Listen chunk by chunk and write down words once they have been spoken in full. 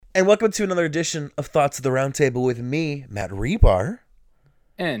And welcome to another edition of Thoughts of the Roundtable with me, Matt Rebar.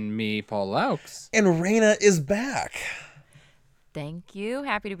 And me, Paul Laux. And Raina is back. Thank you.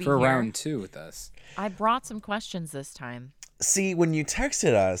 Happy to be for here. round 2 with us. I brought some questions this time. See, when you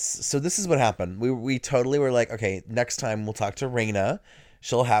texted us, so this is what happened. We totally were like, okay, next time we'll talk to Raina.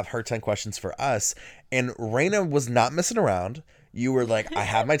 She'll have her 10 questions for us. And Raina was not messing around. You were like, I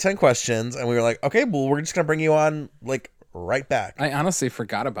have my 10 questions. And we were like, okay, well, we're just going to bring you on, like, right back. I honestly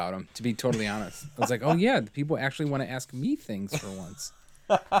forgot about him, to be totally honest. I was like, oh yeah, the people actually want to ask me things for once.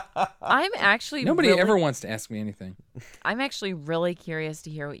 I'm actually Nobody ever wants to ask me anything. I'm actually really curious to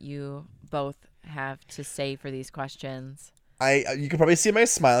hear what you both have to say for these questions. You can probably see my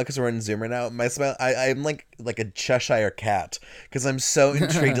smile because we're in Zoom right now. My smile, I'm like a Cheshire cat because I'm so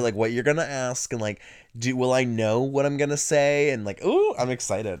intrigued to like what you're gonna ask and like, will I know what I'm gonna say and like, ooh, I'm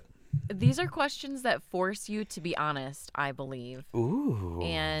excited. These are questions that force you to be honest, I believe. Ooh.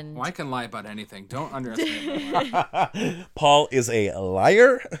 And Well, I can lie about anything. Don't underestimate me. Paul is a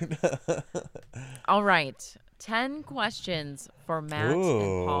liar. all right, 10 questions for Matt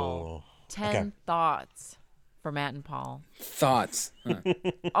and Paul. 10 Okay. thoughts for Matt and Paul. Thoughts. Huh.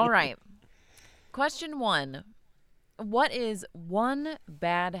 All right. Question 1. What is one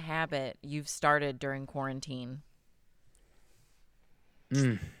bad habit you've started during quarantine?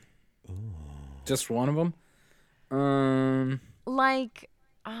 Just one of them? Like,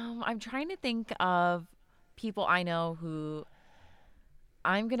 I'm trying to think of people I know who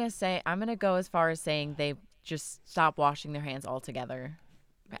I'm going to go as far as saying they just stop washing their hands altogether.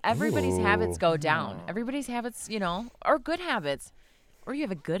 Everybody's habits go down. Everybody's habits, are good habits. Or you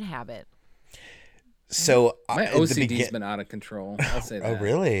have a good habit. So My at the OCD's been out of control. I'll say that. Oh,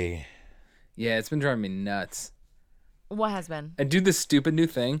 really? Yeah, it's been driving me nuts. What has been? I do this stupid new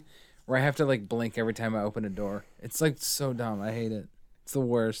thing where I have to like blink every time I open a door. It's like so dumb. I hate it. It's the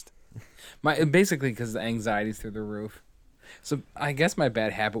worst. Basically because the anxiety's through the roof. So I guess my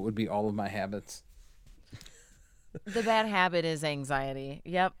bad habit would be all of my habits. The bad habit is anxiety.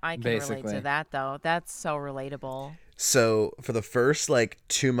 Yep, I can relate Basically. to that, though. That's so relatable. So for the first like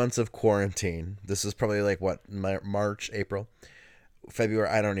 2 months of quarantine, this is probably like what, March, April, February,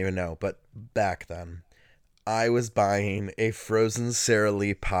 I don't even know. But back then, I was buying a frozen Sara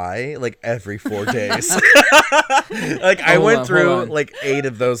Lee pie like every 4 days. Like I went through like 8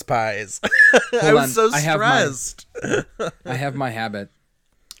 of those pies. I was so stressed. I have my habit.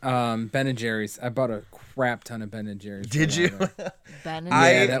 Ben and Jerry's. I bought a crap ton of Ben and Jerry's. Did you? Ben and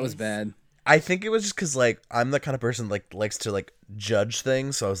Yeah, Jerry's. that was bad. I think it was just because like I'm the kind of person like likes to like judge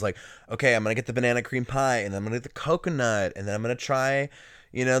things. So I was like, okay, I'm gonna get the banana cream pie, and then I'm gonna get the coconut, and then I'm gonna try,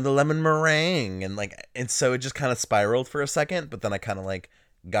 the lemon meringue, and so it just kind of spiraled for a second, but then I kind of like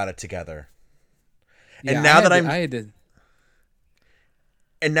got it together. Yeah, And now that I'm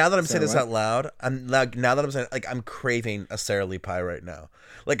Sorry, saying this what? out loud, now that I'm saying like I'm craving a Sara Lee pie right now.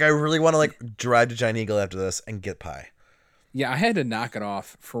 Like I really want to like drive to Giant Eagle after this and get pie. Yeah, I had to knock it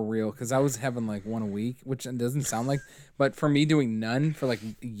off for real because I was having like one a week, which doesn't sound like, but for me doing none for like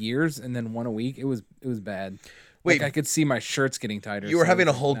years and then one a week, it was bad. Wait. Like I could see my shirts getting tighter. You were so having it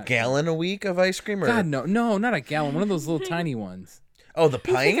a was whole not gallon a week of ice cream, or good. God, no, not a gallon. One of those little tiny ones. oh, the I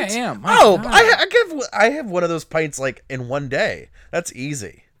think pint? I am. My Oh, God. I have one of those pints like in one day. That's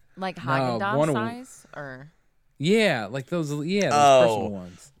easy. Like No, Haagen-Dazs one a- size? Or... Yeah, like those personal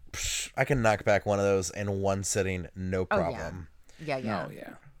ones. Psh, I can knock back one of those in one sitting, no Oh, problem. Yeah. No,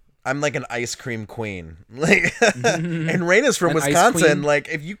 yeah. I'm like an ice cream queen. Like, and Raina's from An ice Wisconsin. queen? Like,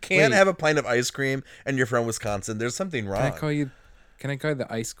 if you can't Wait. have a pint of ice cream and you're from Wisconsin, there's something Can wrong. I call you the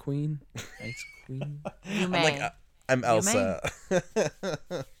Ice Queen? Ice Queen. You may. I'm Elsa. Sorry,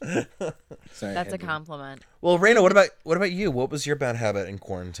 That's I a had to- compliment. Well, Raina, what about you? What was your bad habit in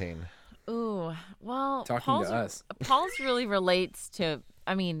quarantine? Ooh, well, Talking to us. Paul's really relates to.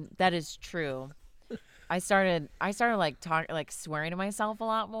 I mean, that is true. I started like swearing to myself a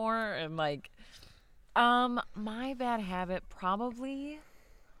lot more, and like, my bad habit probably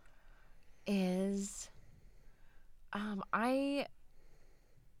is,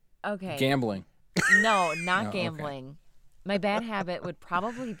 okay, Gambling. no, not No, okay. gambling. My bad habit would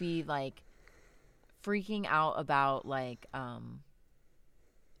probably be like freaking out about like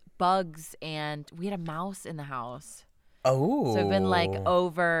bugs, and we had a mouse in the house. Oh. So I've been like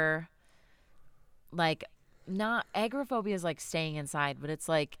over like not agoraphobia is like staying inside, but it's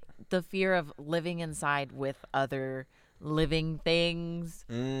like the fear of living inside with other living things.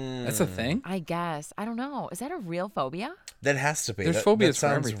 That's a thing. I guess. I don't know. Is that a real phobia? That has to be. There's that, phobias that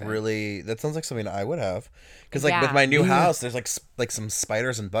for sounds everything. really. That sounds like something I would have. Because like with Yeah. my new Yeah. house, there's like some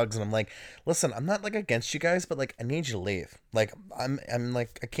spiders and bugs, and I'm like, listen, I'm not like against you guys, but like I need you to leave. Like I'm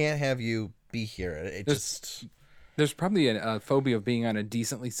like I can't have you be here. It just. There's probably a phobia of being on a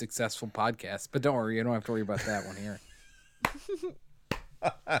decently successful podcast, but don't worry, you don't have to worry about that one here.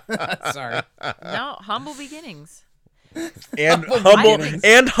 Sorry. No, humble beginnings. And Humble humble beginnings.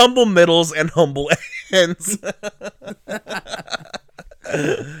 and humble middles and humble ends.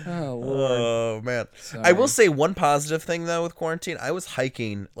 Oh Lord. Oh man. I Sorry. will say one positive thing though with quarantine. I was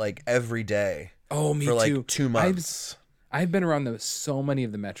hiking like every day Oh, me for like too. 2 months. I've been around so many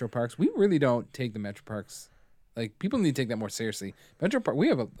of the metro parks. We really don't take the metro parks. Like, people need to take that more seriously. Metro park, we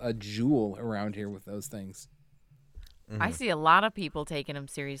have a jewel around here with those things. I see a lot of people taking them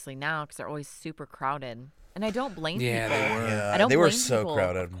seriously now because they're always super crowded. And I don't blame Yeah, people. they were. Yeah, I don't they were blame so people,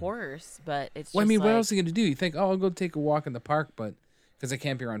 crowded. Of course, but it's Well, I just mean, what like, else are you going to do? You think, oh, I'll go take a walk in the park, but because I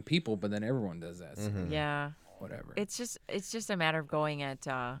can't be around people, but then everyone does that. So Yeah. whatever. It's just a matter of going at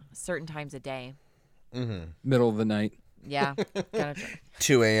certain times a day. Middle of the night. Yeah. Gotta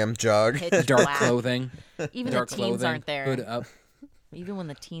 2 a.m. jog. pitch Dark black. clothing. Even Dark the teens clothing. aren't there. Hood up. Even when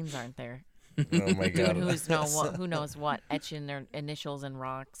the teens aren't there. Oh my god. Doing who knows what, etching their initials in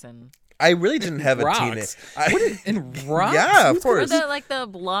rocks and I really didn't have a Rocks. teenage. In rocks? Yeah, of Who's or course. the like the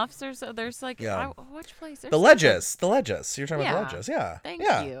bluffs or so. There's like Yeah. which place? There's The something. ledges. The ledges. You're talking about Yeah. the ledges. Yeah. Thank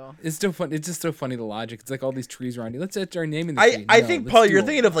yeah. you. It's still fun. It's just so funny, the logic. It's like all these trees around you. Let's etch our name in the I, tree. I No, think, let's Paul, do you're a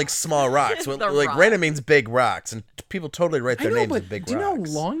thinking of like small rocks. Well, The like rock. random means big rocks, and people totally write I their know, names but in big do you know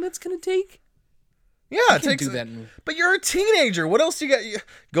rocks. how long that's going to take? Yeah, I it can't takes. do that. In... But you're a teenager. What else you got? You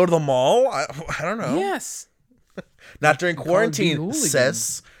go to the mall? I don't know. Yes. Not during Call of quarantine, Duty hooligans.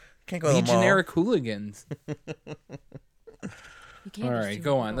 sis. Can't go to Be the mall. generic hooligans. You can't All just right, do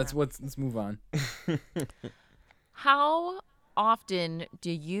go what on. you Let's want. let's move on. How often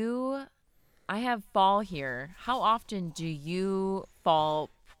do you? I have fall here. How often do you fall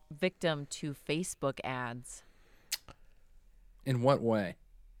victim to Facebook ads? In what way?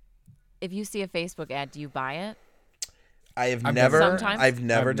 If you see a Facebook ad, do you buy it? I've I've never, never- Sometimes. I've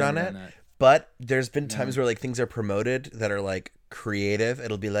never done it. that. But there's been times where like things are promoted that are like creative.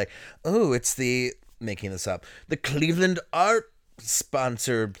 It'll be like, oh, it's the making this up, the Cleveland Art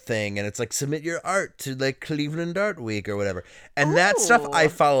sponsored thing, and it's like submit your art to like Cleveland Art Week or whatever. And that stuff I Ooh.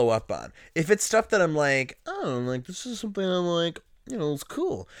 follow up on. If it's stuff that I'm like, oh, like this is something I'm like, you know, it's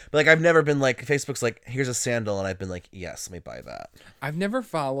cool. But like I've never been like Facebook's like, here's a sandal, and I've been like, yes, let me buy that. I've never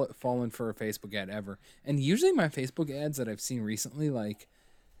fallen for a Facebook ad ever. And usually my Facebook ads that I've seen recently, like,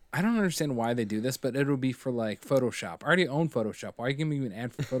 I don't understand why they do this, but it'll be for like Photoshop. I already own Photoshop. Why are you giving me an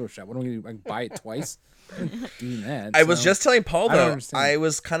ad for Photoshop? Why don't we like, buy it twice? I'm not doing that. I was so- just telling Paul I don't though, understand. I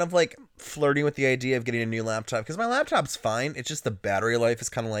was kind of like flirting with the idea of getting a new laptop because my laptop's fine. It's just the battery life is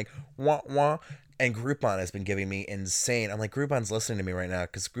kind of like wah wah. And Groupon has been giving me insane. I'm like, Groupon's listening to me right now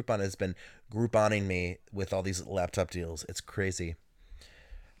because Groupon has been Grouponing me with all these laptop deals. It's crazy.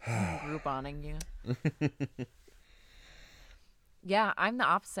 Grouponing you. Yeah, I'm the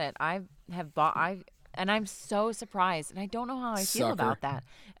opposite. I have bought. And I'm so surprised, and I don't know how I feel Sucker. about that.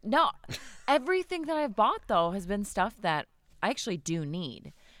 No, everything that I've bought though has been stuff that I actually do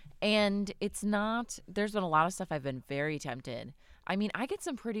need, and it's not. There's been a lot of stuff I've been very tempted. I mean, I get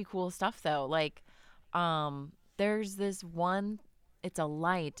some pretty cool stuff though. Like, there's this one. It's a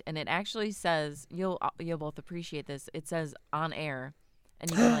light, and it actually says you'll both appreciate this. It says on air, and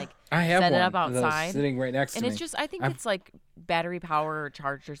you can like I have set one it up of those outside. sitting right next And to it's me. just, I think I've- it's like battery power or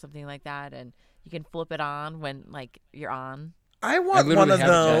charged or something like that, and you can flip it on when like you're on. I I want literally one of have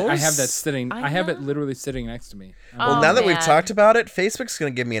those. that. I have that sitting. I I have it know. literally sitting next to me. Well, Oh, now that we've man. talked about it, Facebook's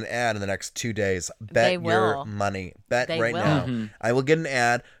going to give me an ad in the next 2 days. Bet They your will. money. Bet They right will. now. Mm-hmm. I will get an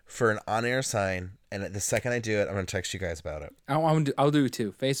ad for an on-air sign, and the second I do it, I'm going to text you guys about it. I'll do it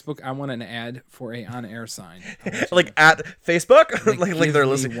too. Facebook. I want an ad for a on-air sign. Like at Facebook? like give they're me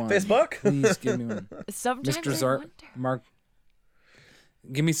listening. one. Facebook? Please give me one. Sometimes Mr. I Zart, wonder. Mark,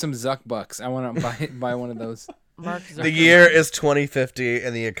 give me some Zuck bucks. I want to buy one of those. Mark The Zuckerberg. year is 2050,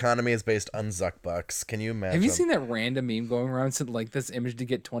 and the economy is based on Zuck bucks. Can you imagine? Have you seen that random meme going around? Said like this image to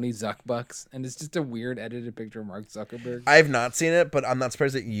get 20 Zuck bucks, and it's just a weird edited picture of Mark Zuckerberg. I've not seen it, but I'm not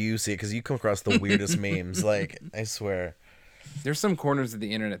surprised that you see it because you come across the weirdest memes. Like, I swear. There's some corners of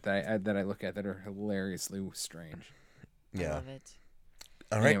the internet that I look at that are hilariously strange. I Yeah. love it.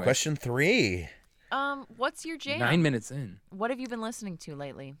 All right, Anyway. question 3. What's your jam? 9 minutes in. What have you been listening to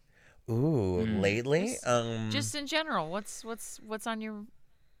lately? Ooh, lately? Just in general, what's on your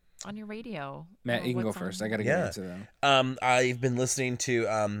on your radio? Matt, Or you can go what's on first. your- I gotta Yeah. get into them. I've been listening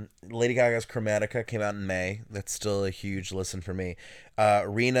to Lady Gaga's Chromatica, came out in May. That's still a huge listen for me.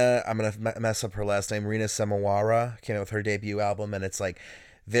 Rina, I'm gonna mess up her last name. Rina Samawara came out with her debut album, and it's like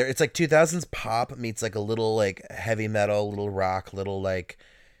 2000s pop meets like a little like heavy metal, little rock, little like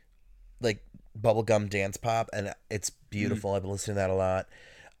bubblegum dance pop, and it's beautiful. I've been listening to that a lot.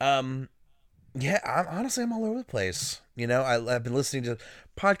 Yeah, I'm all over the place. You know, I've been listening to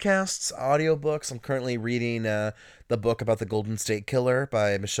podcasts, audiobooks. I'm currently reading the book about the Golden State Killer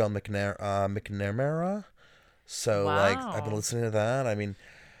by Michelle McNamara. So, like, I've been Wow. listening to that. I mean,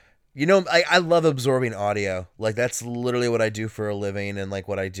 you know, I love absorbing audio. Like, that's literally what I do for a living, and, like,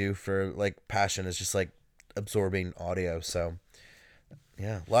 what I do for, like, passion is just, like, absorbing audio. So,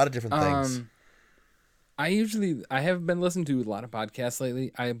 yeah, a lot of different things. I have been listening to a lot of podcasts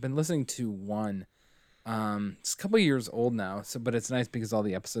lately. I've been listening to one. It's a couple of years old now, but it's nice because all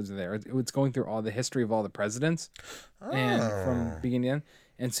the episodes are there. It's going through all the history of all the presidents, and from beginning to end.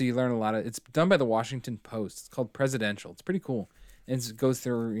 And so you learn a lot of. It's done by the Washington Post. It's called Presidential. It's pretty cool. And it goes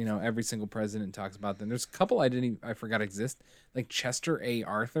through every single president and talks about them. There's a couple I forgot exist, like Chester A.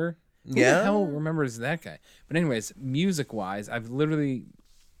 Arthur. Who the hell remembers that guy? But anyways, music wise, I've literally.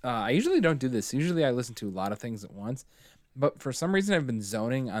 I usually don't do this. Usually I listen to a lot of things at once. But for some reason, I've been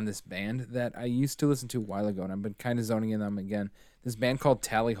zoning on this band that I used to listen to a while ago, and I've been kind of zoning in them again. This band called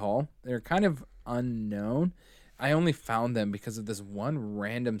Tally Hall. They're kind of unknown. I only found them because of this one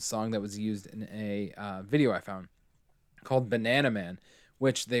random song that was used in a video I found called Banana Man,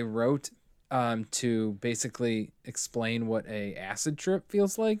 which they wrote to basically explain what a acid trip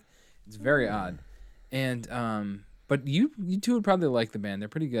feels like. It's very odd. And but you two would probably like the band. They're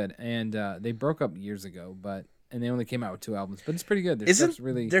pretty good. And they broke up years ago, and they only came out with 2 albums, but it's pretty good.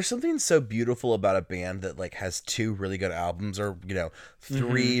 There's something so beautiful about a band that like has 2 really good albums, or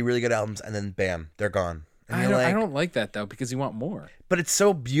 3 really good albums, and then bam, they're gone. And I don't like that though, because you want more. But it's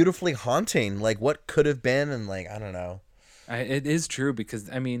so beautifully haunting. Like what could have been, and like I don't know. It is true, because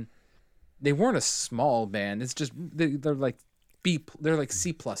I mean, they weren't a small band. It's just they're like they're like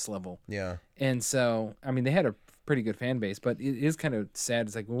C+ level. Yeah. And so I mean, they had a pretty good fan base, but it is kind of sad.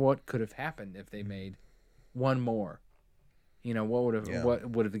 It's like, what could have happened if they made one more? What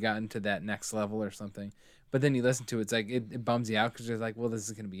would have gotten to that next level or something? But then you listen to it, it's like it bums you out, because you're like, well, this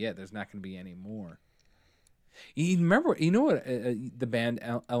is gonna be it. There's not gonna be any more. You remember? You know what? The band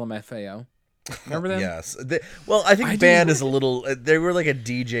LMFAO. Remember them? Yes. I think band is a little. They were like a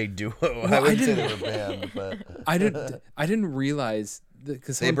DJ duo. I wouldn't say they were a band, but I didn't realize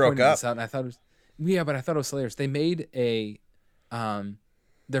because they broke up. This out, and I thought it was, yeah, but I thought it was hilarious. They made a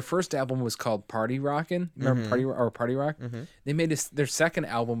their first album was called Party Rockin'. Remember Party Rock? Mm-hmm. They made their second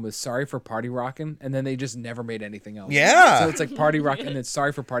album was Sorry for Party Rockin', and then they just never made anything else. Yeah. So it's like Party Rock, and then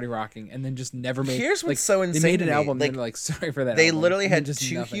Sorry for Party Rocking, and then just never made. Here's what's so insane. They made an to me. album, like, and they're like, sorry for that. They album. literally And had just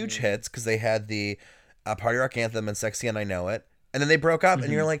 2 nothing. huge hits, because they had the Party Rock Anthem and Sexy and I Know It, and then they broke up,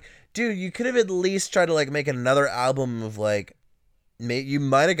 and you're like, dude, you could have at least tried to like make another album of like, you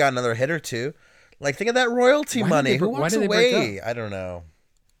might have got another hit or 2. Like, think of that royalty money. Who walks away? I don't know.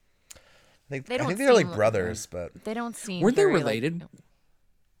 I think they're like brothers, but They don't seem. Weren't they very, related?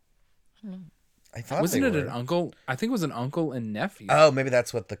 I thought Wasn't they it were. an uncle? I think it was an uncle and nephew. Oh, maybe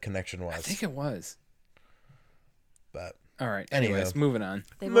that's what the connection was. I think it was. But All right. Anywho. Anyways, moving on.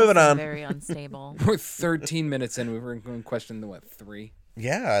 They both Moving seem on. Very unstable. We're 13 minutes in. We were going to question the 3.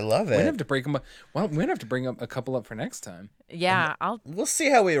 yeah, I love We'd it. have to break them up. Well, we'd have to bring up a couple up for next time. Yeah, We'll see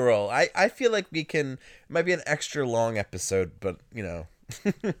how we roll. I feel like we can. It might be an extra long episode, but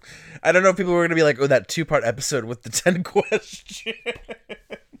I don't know if people were gonna be like, "Oh, that 2-part episode with the 10 questions."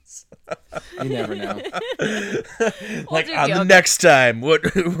 You never know. Like do on the yoga. next time, what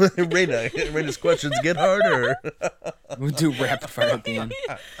Raina's questions get harder. We'll do rapid fire at the end.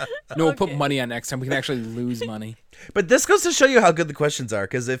 No, we'll put money on next time. We can actually lose money. But this goes to show you how good the questions are.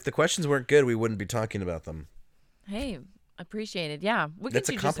 Because if the questions weren't good, we wouldn't be talking about them. hey, appreciated. Yeah, we That's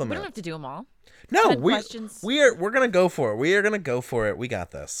a we compliment. don't have to do them all. No, 10 questions. we're gonna go for it. We are gonna go for it. We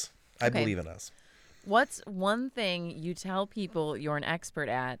got this. I Okay. believe in us. What's one thing you tell people you're an expert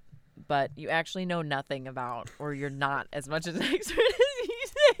at, but you actually know nothing about, or you're not as much as an expert as you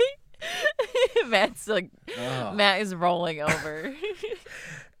say? Matt is rolling over.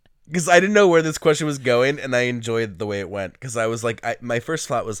 Because I didn't know where this question was going, and I enjoyed the way it went. Because I was like, my first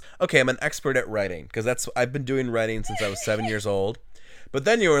thought was, okay, I'm an expert at writing, because I've been doing writing since I was 7 years old. But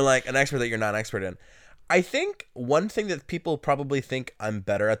then you were like, an expert that you're not an expert in. I think one thing that people probably think I'm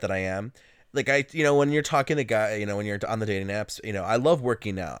better at than I am like when you're talking to guy, when you're on the dating apps, I love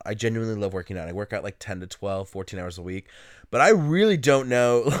working out. I genuinely love working out. I work out like 10 to 12, 14 hours a week, but I really don't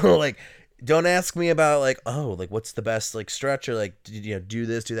know, like, don't ask me about like, oh, like what's the best like stretch or like, do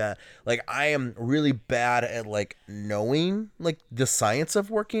this, do that. Like I am really bad at like knowing like the science of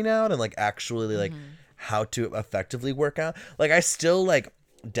working out and like actually like how to effectively work out. Like I still like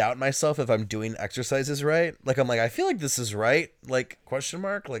doubt myself if I'm doing exercises right. Like I'm like, I feel like this is right. Like question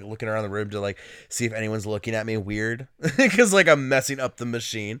mark, like looking around the room to like see if anyone's looking at me weird because like I'm messing up the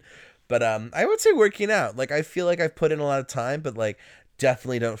machine. But I would say working out. Like I feel like I've put in a lot of time, but like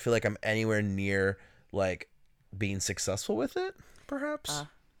definitely don't feel like I'm anywhere near like being successful with it. Perhaps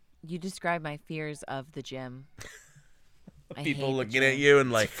you describe my fears of the gym. People looking at you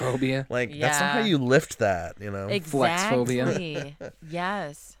and like phobia. Like that's not how you lift that, Exactly. Flex phobia.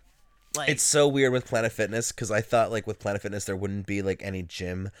 Yes. Like it's so weird with Planet Fitness because I thought like with Planet Fitness there wouldn't be like any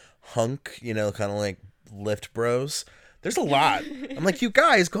gym hunk, kind of like lift bros. There's a lot. I'm like, you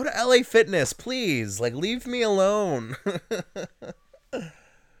guys go to LA Fitness, please. Like leave me alone.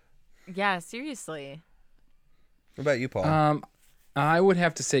 yeah, seriously. What about you, Paul? I would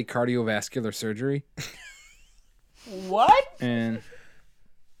have to say cardiovascular surgery. What? And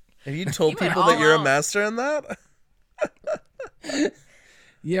have you told You went people that all you're a out. master in that?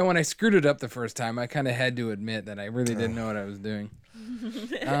 yeah, when I screwed it up the first time, I kind of had to admit that I really didn't know what I was doing.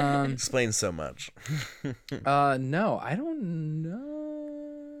 Explains so much. No, I don't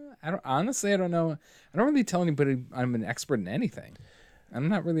know. Honestly, I don't know. I don't really tell anybody I'm an expert in anything. I'm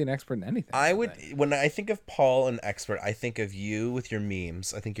not really an expert in anything. When I think of Paul, an expert, I think of you with your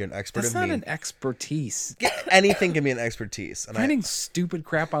memes. I think you're an expert That's of not memes. an expertise. Anything can be an expertise. And Finding stupid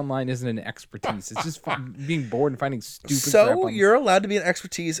crap online isn't an expertise. It's just being bored and finding stupid crap so online. you're allowed to be an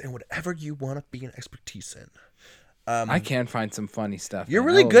expertise in whatever you want to be an expertise in. I can find some funny stuff. You're man.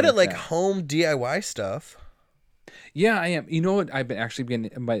 really I will good at admit like that. home DIY stuff. Yeah, I am. You know what? I've been actually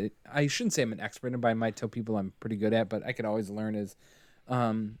been. I shouldn't say I'm an expert, but I might tell people I'm pretty good at. But I could always learn is,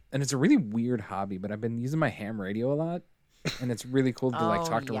 and it's a really weird hobby. But I've been using my ham radio a lot, and it's really cool to like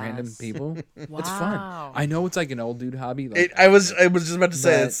talk to random yes. people. Wow. It's fun. I know it's like an old dude hobby. Like, I was just about to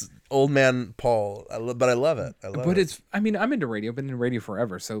say But- it's old man Paul, but I love it. but it's. I mean, I'm into radio. Been in radio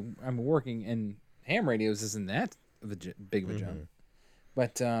forever, so I'm working. And ham radios isn't that big of a jump.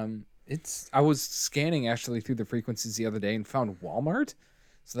 But it's. I was scanning actually through the frequencies the other day and found Walmart,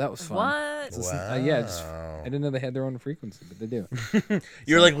 so that was fun. What? So, yeah, I didn't know they had their own frequency, but they do.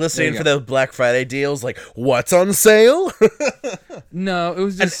 You're like listening you for go. the Black Friday deals, like what's on sale? No, it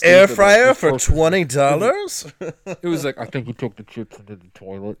was An just air stupid, fryer like, for $20. $20. It was like I think you took the chips into the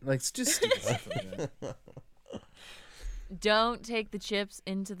toilet. Like it's just stupid stuff like that. Don't take the chips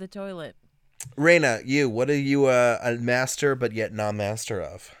into the toilet. Raina, what are you a master but yet non-master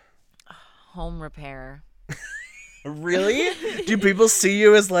of? Home repair. Really? Do people see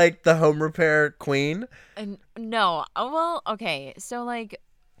you as like the home repair queen? And no, well, okay. So like,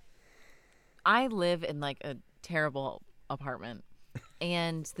 I live in like a terrible apartment,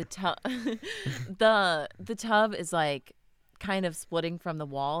 and the tub, the tub is like kind of splitting from the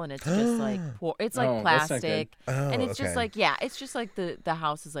wall, and it's just like it's like Oh, that's not good. plastic, and it's just okay. like it's just like the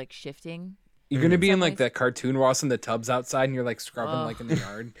house is like shifting. You're gonna be in Some like ways. that cartoon Ross in the tubs outside, and you're like scrubbing like in the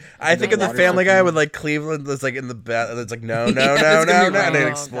yard. I think of the water's Family dripping. Guy with like Cleveland that's like in the bed. It's like no, Yeah, no, it's gonna be and it raining.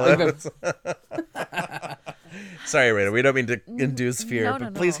 explodes. Sorry, Raina, we don't mean to induce fear, no, but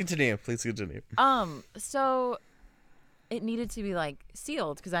no. please continue. Please continue. So it needed to be like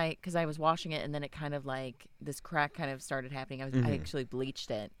sealed because I was washing it, and then it kind of like this crack kind of started happening. I actually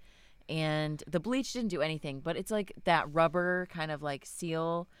bleached it, and the bleach didn't do anything, but it's like that rubber kind of like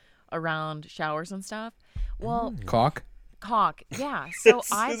seal around showers and stuff. Well, Caulk. yeah. So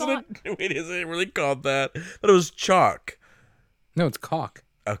I thought Wait, is it really called that? But it was chalk. No, it's caulk.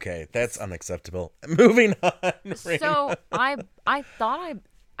 Okay, that's unacceptable. Moving on. Raina. so I thought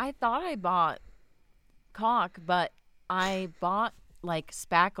I bought caulk, but I bought like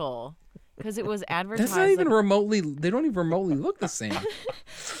spackle because it was advertised. That's not even like, remotely. They don't even remotely look the same.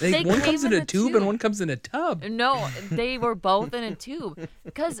 They One came comes in in a a tube and tube. one comes in a tub. No, they were both in a tube.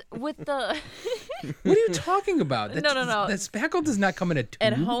 Because with the What are you talking about? No. That spackle does not come in a tube.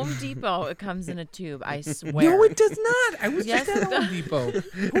 at Home Depot, it comes in a tube. I swear. No, it does not. I was Yes, just at it Home Depot.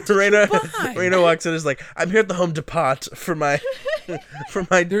 Raina walks in and is like, I'm here at the Home Depot for my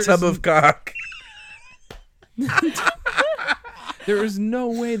tub of cock. There is no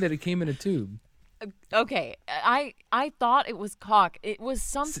way that it came in a tube. Okay, I thought it was caulk. It was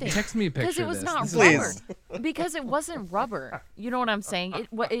something. Text me a Because picture it was of not this. rubber. Please. Because it wasn't rubber. You know what I'm saying?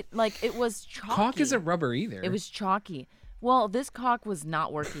 It was chalky. Caulk isn't rubber either. It was chalky. Well, this cock was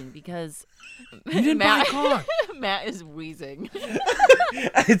not working because You didn't buy a cock. Matt is wheezing.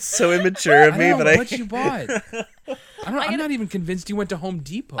 It's so immature of I me, don't know but what you bought. I'm not even convinced you went to Home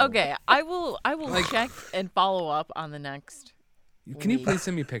Depot. Okay, I will check and follow up on the next. Can you week. please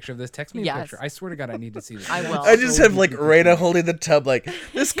send me a picture of this? Text me a Yes. picture. I swear to God, I need to see this. I will. I just have like Raina holding the tub, like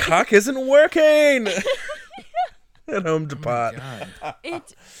this cock isn't working. At Home Depot. God.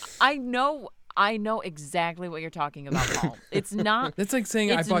 I know exactly what you're talking about, Paul. It's not. That's like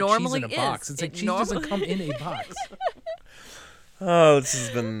saying I It's bought cheese normally in a box. is. It's like It cheese doesn't normally- come in a box. Oh, this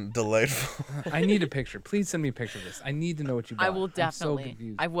has been delightful. I need a picture. Please send me a picture of this. I need to know what you bought. I will I'm so definitely.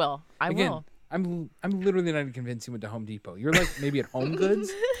 confused. I will. I Again, will. I'm literally not even convinced you went to Home Depot. You're like maybe at Home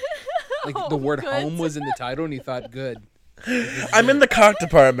Goods. Like the Home word Goods. home was in the title and you thought good. I'm in the cock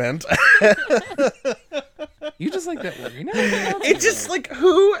department. You just like that word. You know anything else? It just like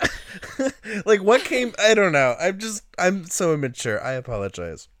who like what came I don't know. I'm so immature. I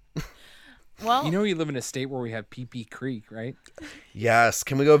apologize. Well, You know you live in a state where we have PP Creek, right? Yes.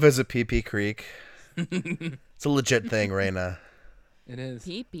 Can we go visit PP Creek? It's a legit thing, Raina. It is.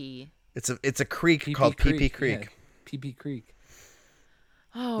 pee-pee. It's a creek PP called PP Yeah, Creek. PP Creek.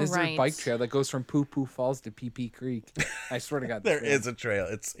 Oh, There's right. a bike trail that goes from Poo Poo Falls to PP Creek. I swear to God. There that's is a trail.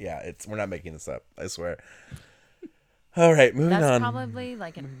 It's we're not making this up. I swear. All right, moving That's on. probably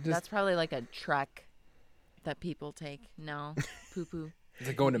like that's probably like a trek that people take. No, poo poo. It's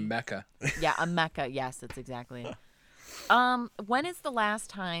like going to Mecca. Yeah, a mecca. Yes, that's exactly. When is the last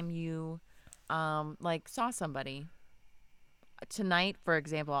time you, like saw somebody? Tonight, for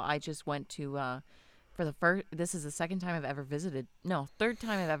example, I just went to, for the first. This is the second time I've ever visited. No, third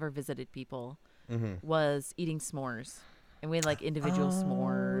time I've ever visited people. Was eating s'mores, and we had like individual Oh,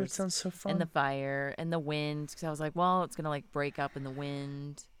 s'mores. that sounds so fun. And the fire and the wind, because I was like, well, it's gonna like break up in the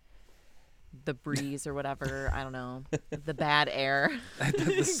wind, the breeze or whatever. I don't know, the bad air. The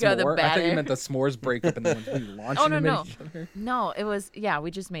Go the s'more. I bad thought you air. meant the s'mores break up and then we launch Oh, them no, at each other. No, it was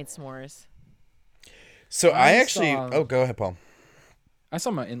we just made s'mores. So I I actually saw- Oh, go ahead, Paul. I saw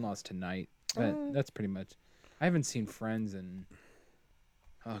my in-laws tonight. But that's pretty much. I haven't seen friends in.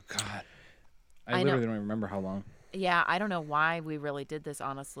 Oh God, I I know. literally don't even remember how long. Yeah, I don't know why we really did this,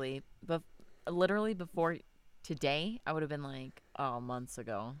 honestly, but literally before today, I would have been like, oh, months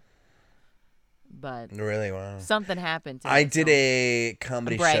ago. But Really? Wow. something happened. Today, I did so- a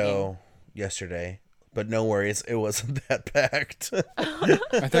comedy I'm bragging. show yesterday, but no worries, it wasn't that packed. I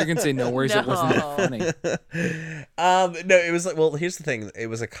thought you were gonna say no worries. It wasn't that No. funny. No, it was like, well, here's the thing. It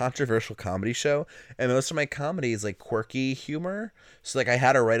was a controversial comedy show, and most of my comedy is like quirky humor. So like I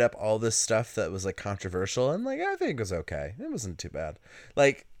had to write up all this stuff that was like controversial, and like I think it was okay. It wasn't too bad.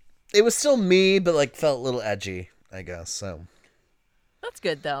 Like it was still me, but like felt a little edgy, I guess. So That's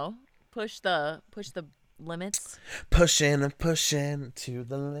good though. Push the limits. pushing to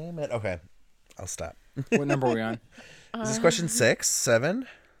the limit. Okay, I'll stop. What number are we on? Is this question 6, 7?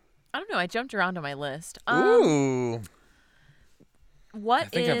 I don't know. I jumped around on my list. Ooh. What I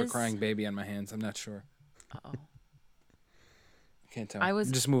think I have a is- crying baby on my hands. I'm not sure. Uh-oh. Can't tell. I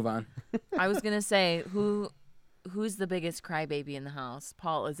was- Just move on. I was gonna say who's the biggest crybaby in the house?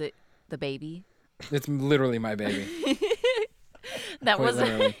 Paul, is it the baby? It's literally my baby. That Quite wasn't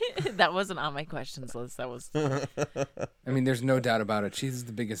literally. that wasn't on my questions list. That was I mean, there's no doubt about it. She's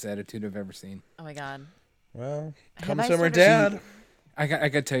the biggest attitude I've ever seen. oh my god. Well, Have comes I from her started- dad. I got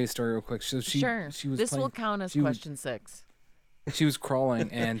to tell you a story real quick. So she was this playing, will count as she was- question 6. She was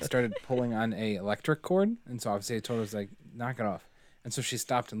crawling and started pulling on a electric cord, and so obviously I told her, I was like, knock it off. And so she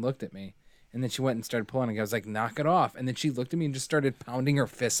stopped and looked at me, and then she went and started pulling. And I was like, knock it off. And then she looked at me and just started pounding her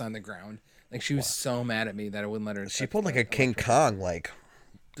fists on the ground. Like she was so mad at me that I wouldn't let her. She touch pulled the like a King electric Kong, like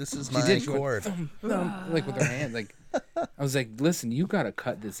this is She my did. She went cord. thump, thump, like with her hand. Like I was like, listen, you gotta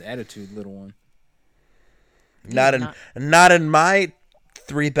cut this attitude, little one. Not in my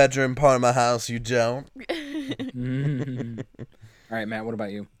 3-bedroom part of my house. You don't. All right, Matt. What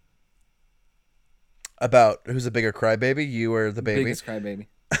about you? About who's a bigger crybaby, you or the baby? Biggest crybaby.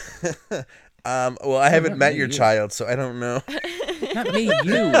 Well, I haven't not met me, your you. child, so I don't know. Not me,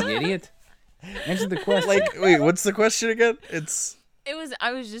 you idiot. Answer the question. Like, wait, what's the question again? It's It was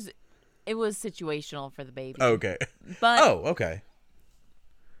situational for the baby. okay. But Oh, okay.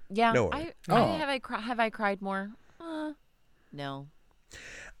 yeah, no worry. have I cried more? No.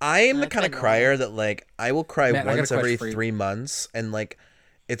 I am the That's kind of been crier that like I will cry Matt, I got a once every question for you. 3 months, and like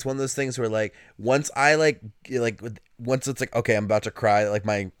it's one of those things where like once I once it's like okay, I'm about to cry, like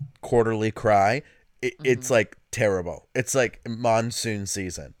my quarterly cry, it's like terrible. It's like monsoon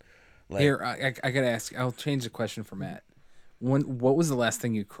season. Like, Here, I gotta ask. I'll change the question for Matt. What was the last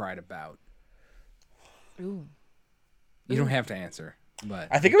thing you cried about? Ooh. You don't have to answer, but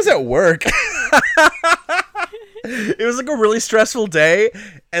I think it was at work. It was like a really stressful day,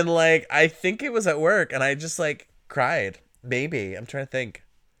 and like I think it was at work, and I just like cried. Maybe I'm trying to think.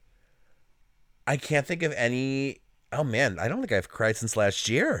 I can't think of any. Oh man, I don't think I've cried since last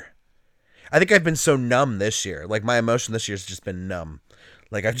year. I think I've been so numb this year. Like my emotion this year's just been numb.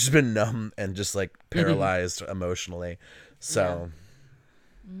 Like I've just been numb and just like paralyzed emotionally. So.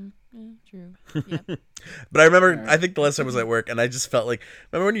 True. Yep. But I remember, I think the last time I was at work, and I just felt like,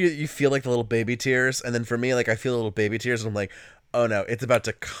 remember when you feel like the little baby tears, and then for me, like I feel little baby tears, and I'm like, oh no, it's about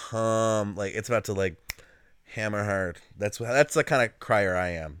to come, like it's about to like hammer hard. That's the kind of crier I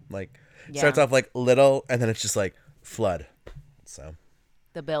am. Like starts off like little, and then it's just like flood. So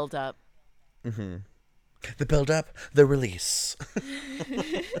The build up. the build up, the release.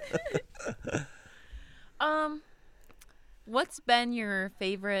 What's been your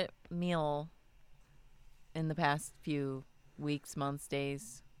favorite meal in the past few weeks, months,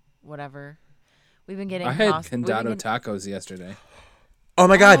 days, whatever? We've been getting. I had condado tacos yesterday. Oh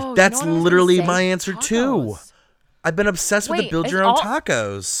my god, Oh, that's you know what I was gonna literally say? my answer too. Tacos. I've been obsessed with the Wait, build is your own all-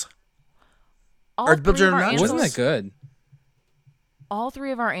 tacos. All Or build three your of our nachos. answers- Wasn't that good? All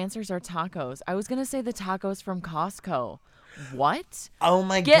three of our answers are tacos. I was gonna say the tacos from Costco. What? Oh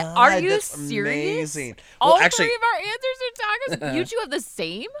my Get? god, Are you that's serious? amazing. All Well, actually, three of our answers are tacos. You two have the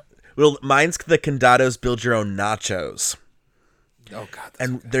same? well, mine's the Condados build your own nachos. Oh god, that's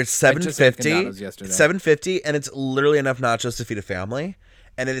And good. they're I just had $7.50. Condados yesterday. $7.50, and it's literally enough nachos to feed a family.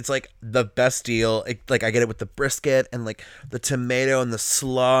 And it's like the best deal. Like I get it with the brisket and like the tomato and the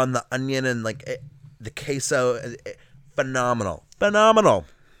slaw and the onion and like the queso. Phenomenal.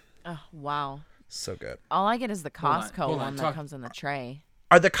 Oh, wow. So good. All I get is the Hold on, Costco hold on, one that talk- comes in the tray.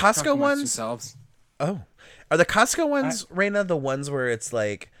 Are the Talk Costco amongst ones? yourselves. Oh, are the Costco ones, Raina, the ones where it's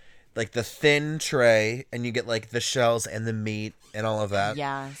like the thin tray and you get like the shells and the meat and all of that?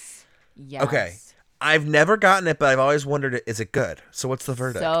 Yes. Yes. Okay. I've never gotten it, but I've always wondered, is it good? So what's the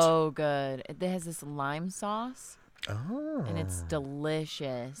verdict? So good. It has this lime sauce Oh. and it's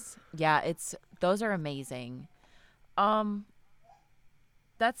delicious. Yeah, those are amazing.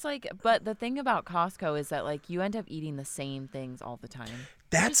 That's like, but the thing about Costco is that like you end up eating the same things all the time.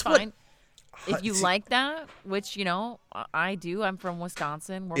 That's Which is what. fine. If you See- like that, which I do. I'm from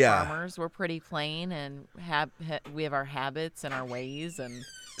Wisconsin. We're Yeah. farmers. We're pretty plain and we have our habits and our ways and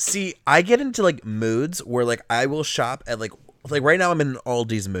See, I get into like moods where like I will shop at like right now I'm in an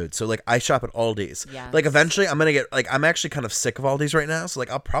Aldi's mood. So like I shop at Aldi's. Yes. Like eventually I'm gonna get like I'm actually kind of sick of Aldi's right now. So like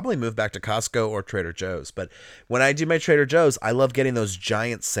I'll probably move back to Costco or Trader Joe's. But when I do my Trader Joe's, I love getting those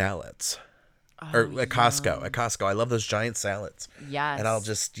giant salads. Or at Costco. At Costco, I love those giant salads. yes. And I'll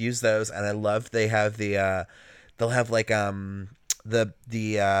just use those. And I love they have the they'll have like the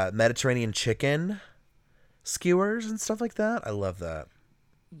Mediterranean chicken skewers and stuff like that. I love that.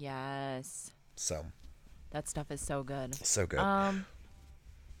 Yes. So That stuff is so good. so good.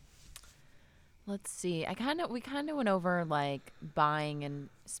 Let's see. We kind of went over like buying and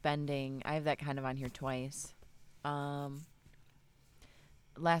spending. I have that kind of on here twice.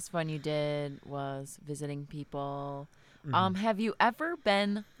 Last one you did was visiting people. Have you ever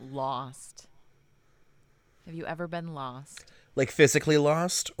been lost? Have you ever been lost? Like physically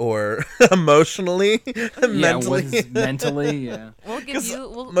lost or emotionally, Yeah, mentally. mentally, yeah. We'll give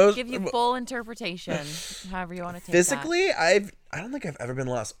most- give you full interpretation, however you want to take Physically, I don't think I've ever been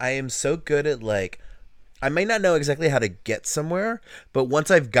lost. I am so good at like I may not know exactly how to get somewhere, but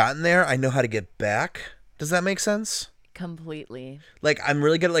once I've gotten there, I know how to get back. Does that make sense? that. Completely. Like I'm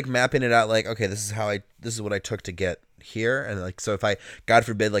really good at like mapping it out like okay, this is what I took to get here and like so if I God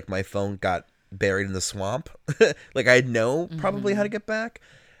forbid like my phone got buried in the swamp, like I know probably how to get back.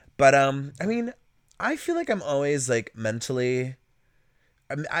 But I mean, I feel like I'm always like mentally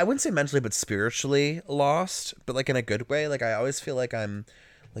I wouldn't say mentally but spiritually lost, but like in a good way. Like I always feel like I'm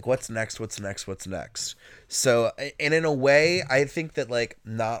like what's next? So and in a way, I think that like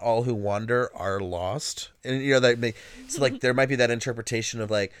not all who wander are lost. And you know so like there might be that interpretation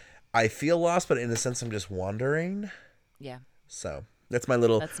of like I feel lost but in a sense I'm just wandering. Yeah. So that's my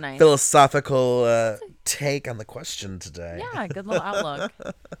little That's nice. philosophical take on the question today. Yeah, good little outlook.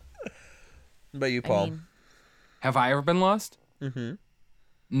 What about you, Paul? I mean, Have I ever been lost? Mm-hmm.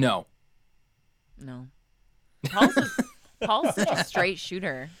 No. no. Paul's such a straight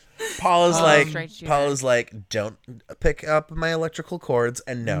shooter. Paul straight shooter. is like, don't pick up my electrical cords,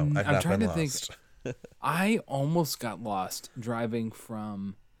 and no, I've I'm not trying been to think. lost. I almost got lost driving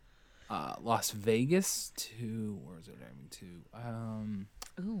from Las Vegas to where was I driving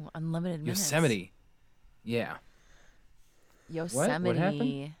to? Ooh, unlimited minutes. Yosemite. Yeah. Yosemite. What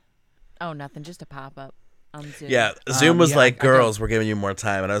happened? Oh, nothing. Just a pop up. on Zoom. Yeah, Zoom was yeah, like, I got- girls, we're giving you more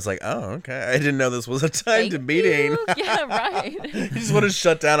time. And I was like, oh, okay. I didn't know this was a timed Thank meeting. you. Yeah, right. You just want to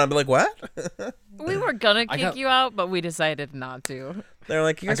shut down. I'd be like, what? We were gonna I kick got- you out, but we decided not to. They're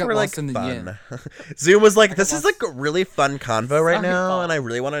like, you guys got were like lost in the fun. Zoom was like, this is lost- like a really fun convo right Sorry, now. Paul. And I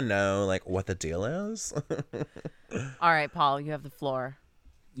really want to know like what the deal is. All right, Paul, you have the floor.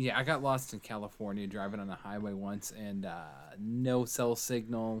 Yeah, I got lost in California driving on the highway once, and no cell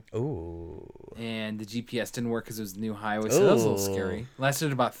signal, Ooh. and the GPS didn't work because it was a new highway, so that was a little Ooh. scary.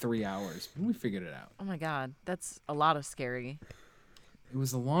 Lasted about 3 hours, but we figured it out. Oh my God, that's a lot of scary. It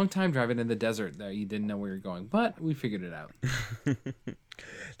was a long time driving in the desert that you didn't know where you're going, but we figured it out.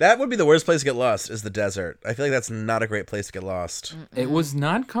 That would be the worst place to get lost is the desert. I feel like that's not a great place to get lost. It was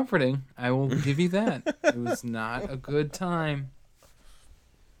not comforting. I will give you that. It was not a good time.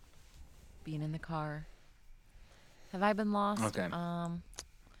 Being in the car. Have I been lost? Okay.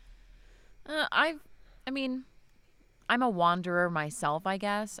 I mean, I'm a wanderer myself, I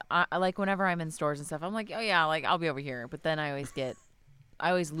guess. I like whenever I'm in stores and stuff, I'm like, oh yeah, like I'll be over here. But then I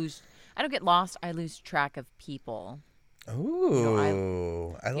always lose. I don't get lost. I lose track of people.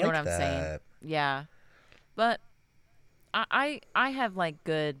 Ooh. I You like know what I'm that. saying? Yeah, but I have like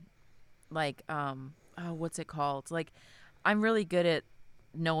good, like what's it called? Like, I'm really good at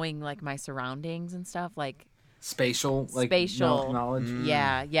knowing like my surroundings and stuff. Like, Spatial, like Spatial. knowledge.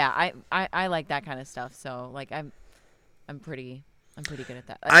 yeah. I like that kind of stuff. So like I'm pretty good at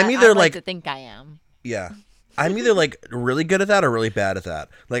that. I'm I either, like like- to think I am. Yeah. I'm either like really good at that or really bad at that.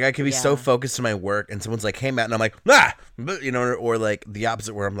 Like I could be so Yeah. focused on my work and someone's like, "Hey Matt," and I'm like, "Ah," but, you know, or like the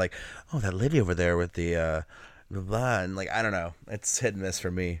opposite where I'm like, "Oh, that lady over there with the blah, blah," and like I don't know. It's hit and miss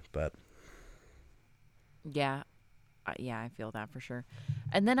for me, but Yeah, yeah, I feel that for sure.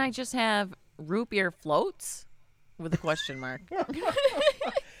 And then I just have root beer floats with a question mark.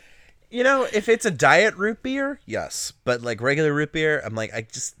 you know, if it's a diet root beer, yes, but like regular root beer, I'm like I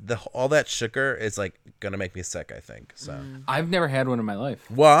just all that sugar is like gonna make me sick, I think. So I've never had one in my life.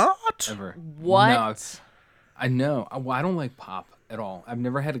 what? Ever. What? No, I know. I don't like pop at all. I've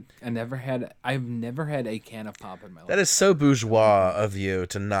never had a can of pop in my life. That is so bourgeois of you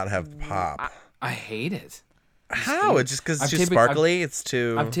to not have pop. I hate it. How? It's just because it's I've too taken- sparkly. It's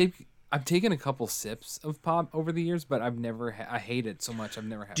too. I've taken a couple sips of pop over the years, but I've never. I hate it so much. I've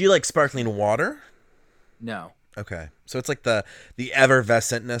never had. Do you like sparkling water? No. Okay, so it's like the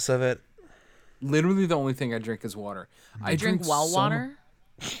effervescentness of it. Literally, the only thing I drink is water. I Drink well so water.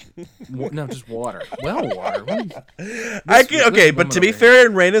 No, just water. Well water. I can, okay, this but to woman be over fair,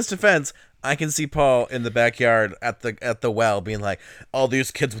 in Raina's defense, I can see Paul in the backyard at the well, being like, "All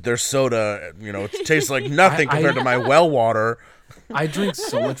these kids with their soda, you know, it tastes like nothing I- compared to my well water." I drink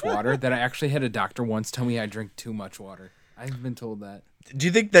so much water that I actually had a doctor once tell me I drink too much water. I've been told that. Do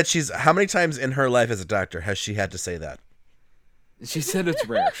you think that how many times in her life as a doctor has she had to say that? She said it's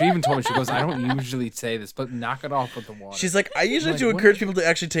rare. She even told me, she goes, I don't usually say this, but knock it off with the water. She's like, I usually like, do what? encourage people to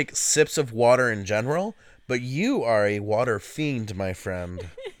actually take sips of water in general, but you are a water fiend, my friend.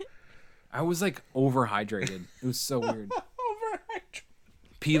 I was like overhydrated. It was so weird.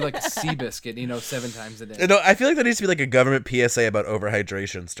 Pee like a sea biscuit, 7 times a day. No, I feel like there needs to be like a government PSA about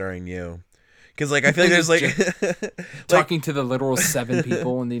overhydration starring you. Because like I feel like there's like Talking to the literal 7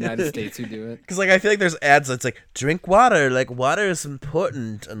 people in the United States who do it. because like I feel like there's ads that's like drink water, like water is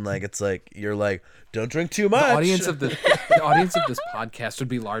important, and like it's like you're like don't drink too much. The audience of the audience of this podcast would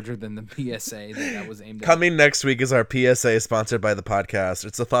be larger than the PSA that was aimed at. Coming next week is our PSA sponsored by the podcast.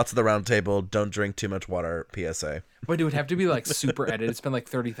 It's the Thoughts of the Round Table. Don't drink too much water. PSA. But it would have to be like super edited. Spend like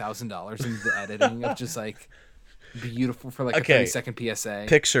 $30,000 in the editing of just like beautiful for like a Okay. 30-second PSA.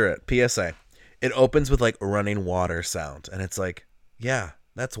 Picture it. PSA. It opens with like running water sound, and it's like, yeah,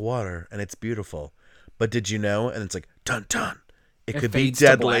 that's water, and it's beautiful. But did you know? And it's like dun dun. It could be fades to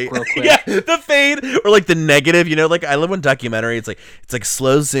deadly. black real quick. Yeah, the fade or like the negative. Like I love when documentary. It's like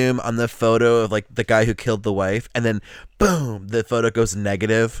slow zoom on the photo of like the guy who killed the wife, and then boom, the photo goes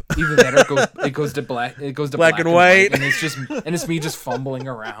negative. Either that or it goes to black. It goes to Black and white. and it's me just fumbling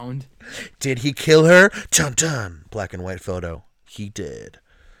around. Did he kill her? Dun dun. Black and white photo. He did.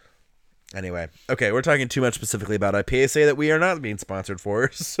 Anyway, okay, we're talking too much specifically about a PSA that we are not being sponsored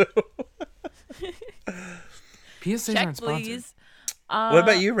for. So, PSAs Check, aren't sponsored. please. what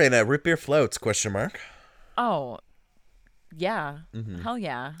about you, Raina? Root beer floats? Question mark. Oh, yeah. Hell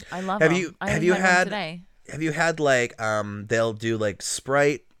yeah. I love Have them. you- I have had you one had- today. Have you had like they'll do like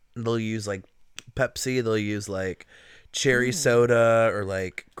Sprite, they'll use like Pepsi, they'll use like cherry soda or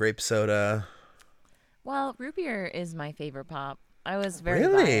like grape soda. Well, root beer is my favorite pop. I was very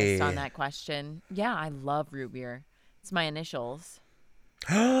Really? biased on that question. Yeah, I love root beer. It's my initials.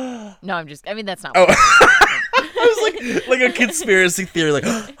 No, I'm just. I mean, that's not. Oh. What I was like a conspiracy theory, like,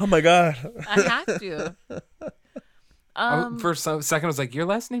 oh my god. I have to. For a second, I was like, your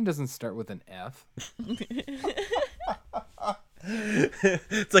last name doesn't start with an F.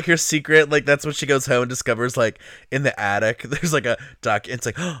 It's like her secret, like that's when she goes home and discovers, like in the attic, there's like a doc. It's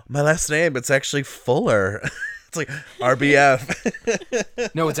like, oh, my last name, it's actually Fuller. It's like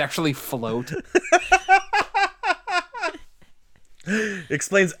RBF. No, it's actually Float.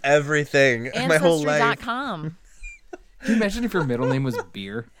 Explains everything. My whole life. Ancestry.com. Can you imagine if your middle name was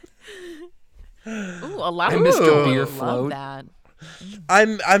Beer? Ooh, a lot I of missed a people beer love float. that.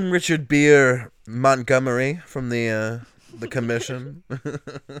 I'm Richard Beer Montgomery from the commission.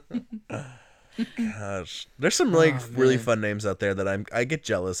 Gosh, there's some like really fun names out there that I get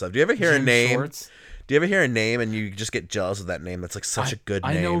jealous of. Do you ever hear Jim a name? Shorts. Do you ever hear a name and you just get jealous of that name? That's like such a good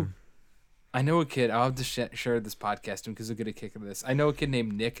name. I know a kid. I'll have to share this podcast because he'll get a kick out of this. I know a kid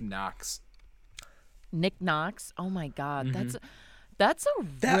named Nick Knox. Nick Knox. Oh my God, that's a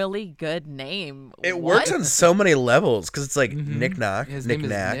really good name. It What? works on so many levels because it's like Nick Knock, His Nick name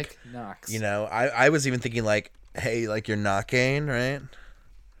Knack. is Nick Knox. You know, I was even thinking like, hey, like you're knocking, right?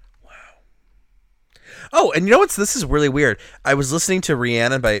 Wow. Oh, and you know what's? This is really weird. I was listening to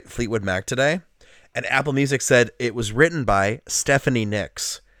Rhiannon by Fleetwood Mac today, and Apple Music said it was written by Stephanie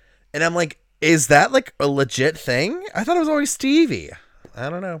Nicks, and I'm like, is that like a legit thing? I thought it was always Stevie. I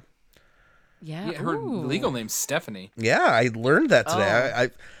don't know. Yeah. Her ooh. legal name's Stephanie. Yeah, I learned that today. Oh. I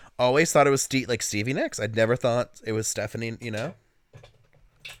always thought it was like Stevie Nicks. I'd never thought it was Stephanie. You know.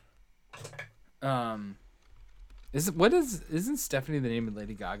 Isn't Stephanie the name of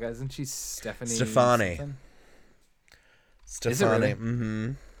Lady Gaga? Isn't she Stephanie? Stefani. something? Stefani. really?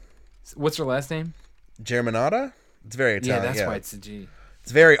 Mm-hmm. What's her last name? Germanata? It's very Italian. Yeah, that's why it's a G.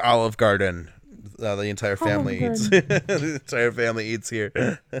 It's very Olive Garden. The entire family eats. The entire family eats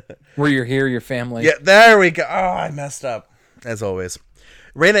here. Where you're here, your family. Yeah, there we go. Oh, I messed up. As always.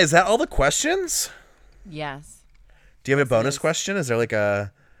 Raina, is that all the questions? Yes. Do you have a bonus is. question? Is there like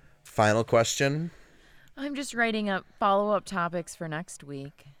a final question? I'm just writing up follow-up topics for next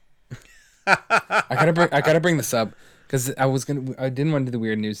week. I gotta bring this up because I didn't want to do the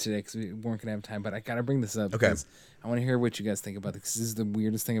weird news today because we weren't gonna have time, but I gotta bring this up. Okay. Because I want to hear what you guys think about it because this is the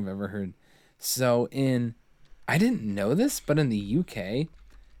weirdest thing I've ever heard. So I didn't know this, but in the UK,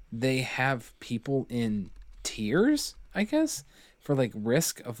 they have people in tiers, I guess, for like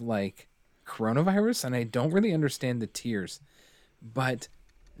risk of like coronavirus, and I don't really understand the tiers, but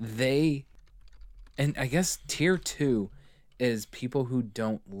and I guess tier 2 is people who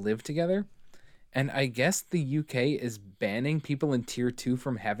don't live together. And I guess the UK is banning people in tier 2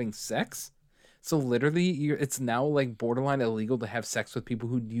 from having sex. So literally it's now like borderline illegal to have sex with people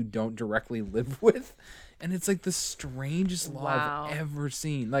who you don't directly live with. And it's like the strangest law Wow. I've ever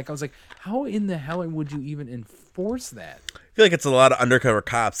seen. Like I was like, how in the hell would you even enforce that? I feel like it's a lot of undercover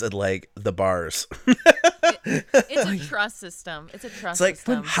cops at like the bars. It's a trust system. It's a trust like,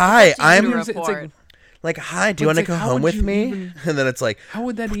 system. hi, It's up to you to I'm- It's like- report. Like, hi, do you But want to it's go like, how home would with you me? even- And then it's like, How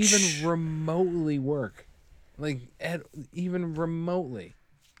would that even remotely work? Like even remotely.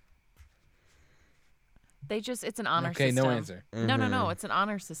 It's an honor Okay, system. no answer. No. It's an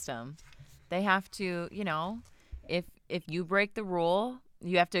honor system. They have to, if you break the rule,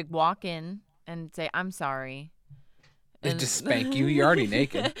 you have to walk in and say, I'm sorry. They just spank you. You're already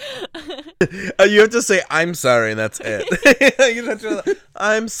naked. you have to say, I'm sorry, and that's it. You have to,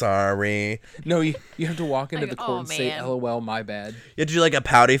 I'm sorry. No, you have to walk into Like, the court oh, and say, man. LOL, my bad. You have to do like a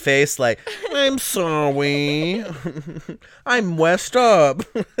pouty face, like, I'm sorry. I'm messed up.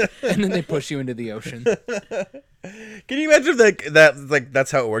 And then they push you into the ocean. Can you imagine if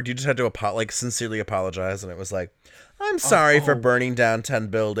that's how it worked? You just had to sincerely apologize, and it was like, I'm sorry for burning down 10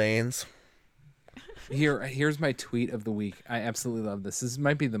 buildings. Here's my tweet of the week. I absolutely love this. This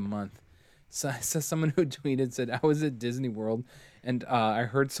might be the month. So someone who tweeted said, I was at Disney World and I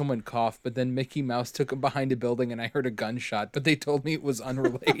heard someone cough, but then Mickey Mouse took him behind a building and I heard a gunshot, but they told me it was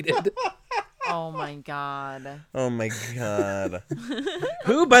unrelated. Oh my God. Oh my god.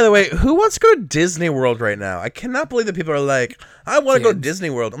 By the way, who wants to go to Disney World right now? I cannot believe that people are like, I want to go to Kids. Disney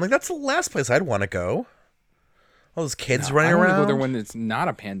World. I'm like, that's the last place I'd want to go. All those kids I running want to around. go there when it's not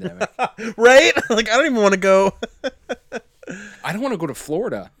a pandemic. Right? Like, I don't even want to go. I don't want to go to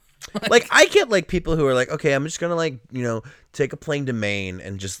Florida. Like, I get like people who are like, okay, I'm just gonna like, take a plane to Maine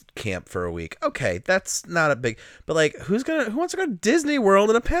and just camp for a week. Okay, that's not a big, but like, who wants to go to Disney World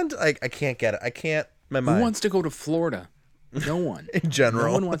in a pandemic? I can't get it. I can't. My mind. Who wants to go to Florida? No one. In general.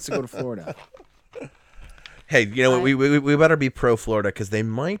 No one wants to go to Florida. Hey, you know what? We better be pro Florida because they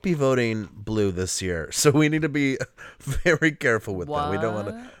might be voting blue this year. So we need to be very careful with that. We don't want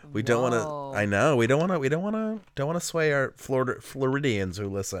to. We don't want to. I know. We don't want to. We don't want to. Don't want to sway our Floridians who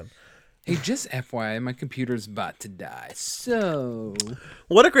listen. Hey, just FYI, my computer's about to die. So,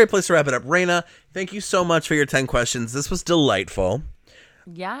 what a great place to wrap it up, Raina. Thank you so much for your 10 questions. This was delightful.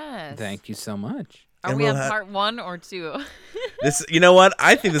 Yes. Thank you so much. Are we on part 1 or 2? This, you know what?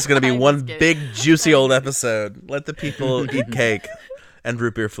 I think this is going to be one kidding. big, juicy old episode. Let the people eat cake and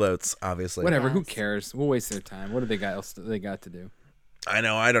root beer floats, obviously. Whatever. Yes. Who cares? We'll waste their time. What do they got else? They got to do? I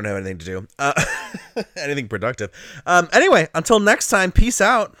know. I don't have anything to do. Anything productive. Anyway, until next time. Peace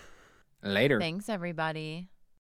out. Later. Thanks, everybody.